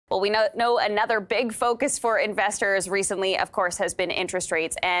Well, we know another big focus for investors recently, of course, has been interest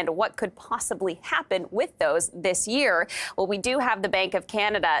rates and what could possibly happen with those this year. Well, we do have the Bank of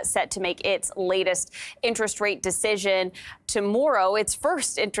Canada set to make its latest interest rate decision tomorrow, its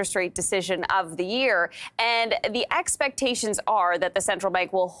first interest rate decision of the year. And the expectations are that the central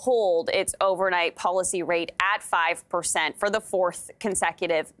bank will hold its overnight policy rate at 5% for the fourth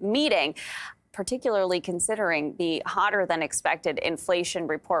consecutive meeting, particularly considering the hotter than expected inflation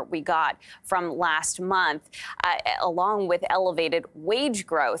report we got from last month, along with elevated wage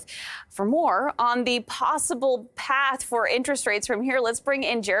growth. For more on the possible path for interest rates from here, let's bring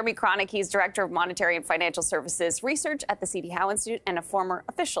in Jeremy Kronick. He's Director of Monetary and Financial Services Research at the Howe Institute and a former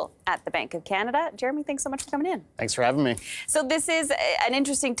official at the Bank of Canada. Jeremy, thanks so much for coming in. Thanks for having me. So this is an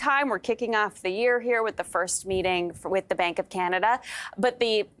interesting time. We're kicking off the year here with the first meeting with the Bank of Canada, but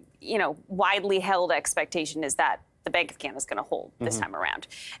the widely held expectation is that the Bank of Canada is going to hold this time around.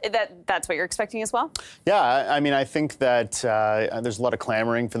 That's what you're expecting as well? Yeah, I mean, I think that there's a lot of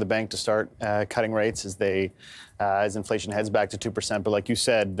clamoring for the bank to start cutting rates as inflation heads back to 2%. But like you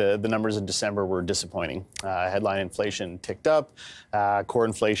said, the numbers in December were disappointing. Headline inflation ticked up. Core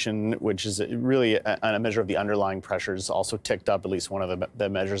inflation, which is really a measure of the underlying pressures, also ticked up, at least one of the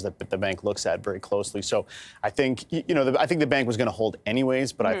measures that the bank looks at very closely. So I think, I think the bank was going to hold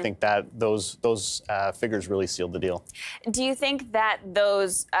anyways, but I think that those figures really sealed the deal. Do you think that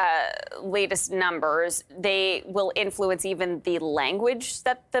those latest numbers, they will influence even the language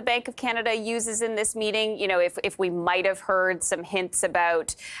that the Bank of Canada uses in this meeting? If we might have heard some hints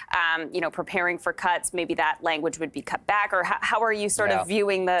about, preparing for cuts, maybe that language would be cut back, or how are you sort of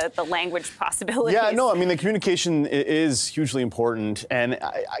viewing the language possibilities? Yeah, no, I mean, the communication is hugely important. And,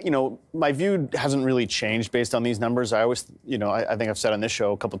 my view hasn't really changed based on these numbers. I always, I think I've said on this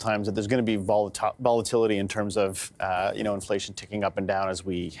show a couple times that there's going to be volatility in terms of, inflation ticking up and down as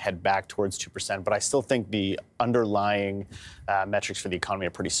we head back towards 2%. But I still think the underlying metrics for the economy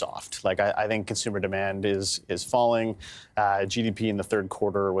are pretty soft. Like, I think consumer demand is falling. GDP in the third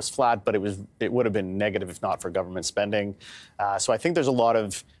quarter was flat, but it would have been negative if not for government spending. So I think there's a lot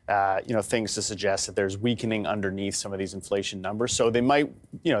of things to suggest that there's weakening underneath some of these inflation numbers. So they might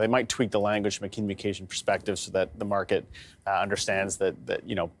tweak the language from a communication perspective so that the market understands that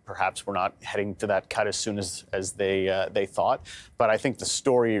perhaps we're not heading to that cut as soon as they thought. But I think the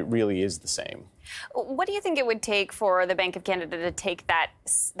story really is the same. What do you think it would take for the Bank of Canada to take that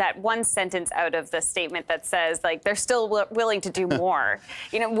one sentence out of the statement that says, like, they're still willing to do more?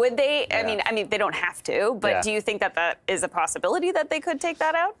 Would they? Yeah. I mean, they don't have to, but do you think that is a possibility that they could take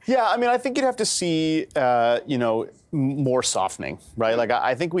that out? Yeah, I mean, I think you'd have to see, more softening, right? Like,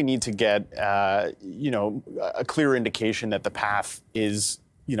 I think we need to get, a clear indication that the path is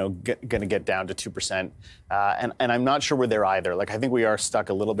going to get down to 2%. And I'm not sure we're there either. Like, I think we are stuck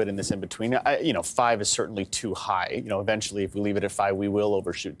a little bit in this in between. 5 is certainly too high. Eventually, if we leave it at 5, we will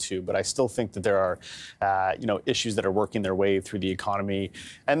overshoot 2. But I still think that there are, issues that are working their way through the economy.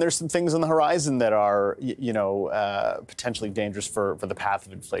 And there's some things on the horizon that are, potentially dangerous for the path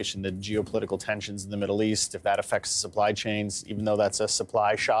of inflation. The geopolitical tensions in the Middle East, if that affects the supply chains, even though that's a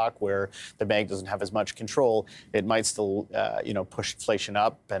supply shock where the bank doesn't have as much control, it might still, push inflation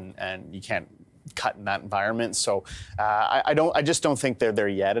up. And you can't cut in that environment. So I just don't think they're there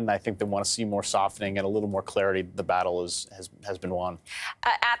yet. And I think they want to see more softening and a little more clarity. The battle has been won.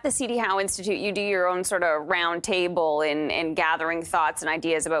 At the Howe Institute, you do your own sort of round table in gathering thoughts and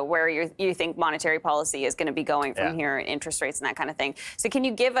ideas about where you think monetary policy is going to be going from here, and interest rates and that kind of thing. So can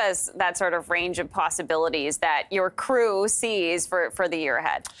you give us that sort of range of possibilities that your crew sees for the year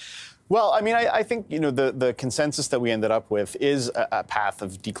ahead? Well, I mean, I think, the consensus that we ended up with is a path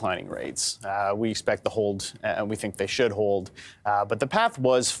of declining rates. We expect to hold, and we think they should hold. But the path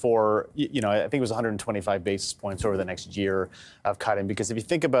was for, I think it was 125 basis points over the next year of cutting. Because if you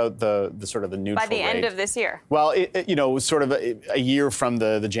think about the sort of the neutral by the end of this year. Well, it was sort of a year from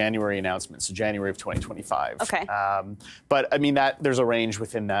the January announcement, so January of 2025. Okay. But I mean, there's a range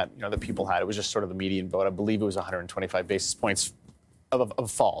within that, that people had. It was just sort of the median vote. I believe it was 125 basis points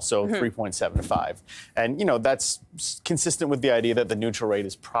of fall, so 3.7 to 5. And, that's consistent with the idea that the neutral rate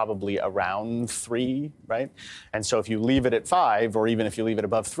is probably around 3, right? And so if you leave it at 5, or even if you leave it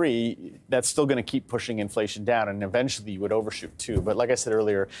above 3, that's still going to keep pushing inflation down, and eventually you would overshoot 2. But like I said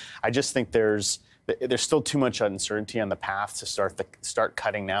earlier, I just think there's still too much uncertainty on the path to start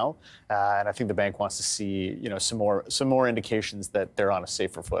cutting now, and I think the bank wants to see some more indications that they're on a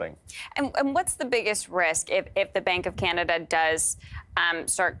safer footing. And what's the biggest risk if the Bank of Canada does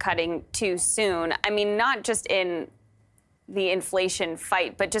start cutting too soon? I mean, not just in the inflation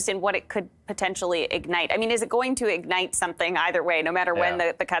fight, but just in what it could potentially ignite. I mean, is it going to ignite something either way, no matter when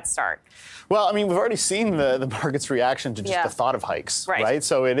the cuts start? Well, I mean, we've already seen the market's reaction to just the thought of hikes, right?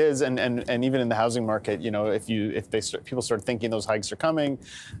 So it is, and even in the housing market, you know, if people start thinking those hikes are coming,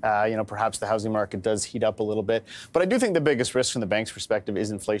 you know, perhaps the housing market does heat up a little bit. But I do think the biggest risk from the bank's perspective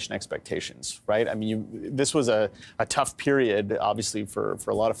is inflation expectations, right? I mean, this was a tough period, obviously, for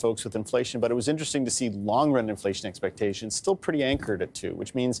a lot of folks with inflation, but it was interesting to see long-run inflation expectations still pretty anchored at 2,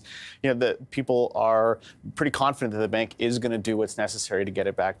 which means, you know, that people are pretty confident that the bank is going to do what's necessary to get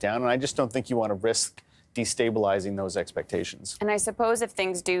it back down. And I just don't think you want to risk destabilizing those expectations. And I suppose if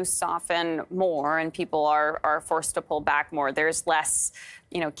things do soften more and people are forced to pull back more, there's less,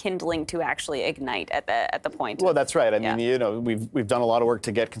 you know, kindling to actually ignite at the point. Well, that's right. I mean, you know, we've done a lot of work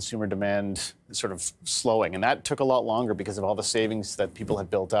to get consumer demand sort of slowing, and that took a lot longer because of all the savings that people had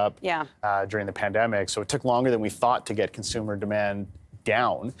built up during the pandemic. So it took longer than we thought to get consumer demand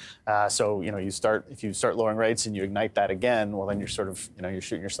down. So, you know, if you start lowering rates and you ignite that again, well, then you're sort of, you know, you're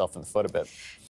shooting yourself in the foot a bit.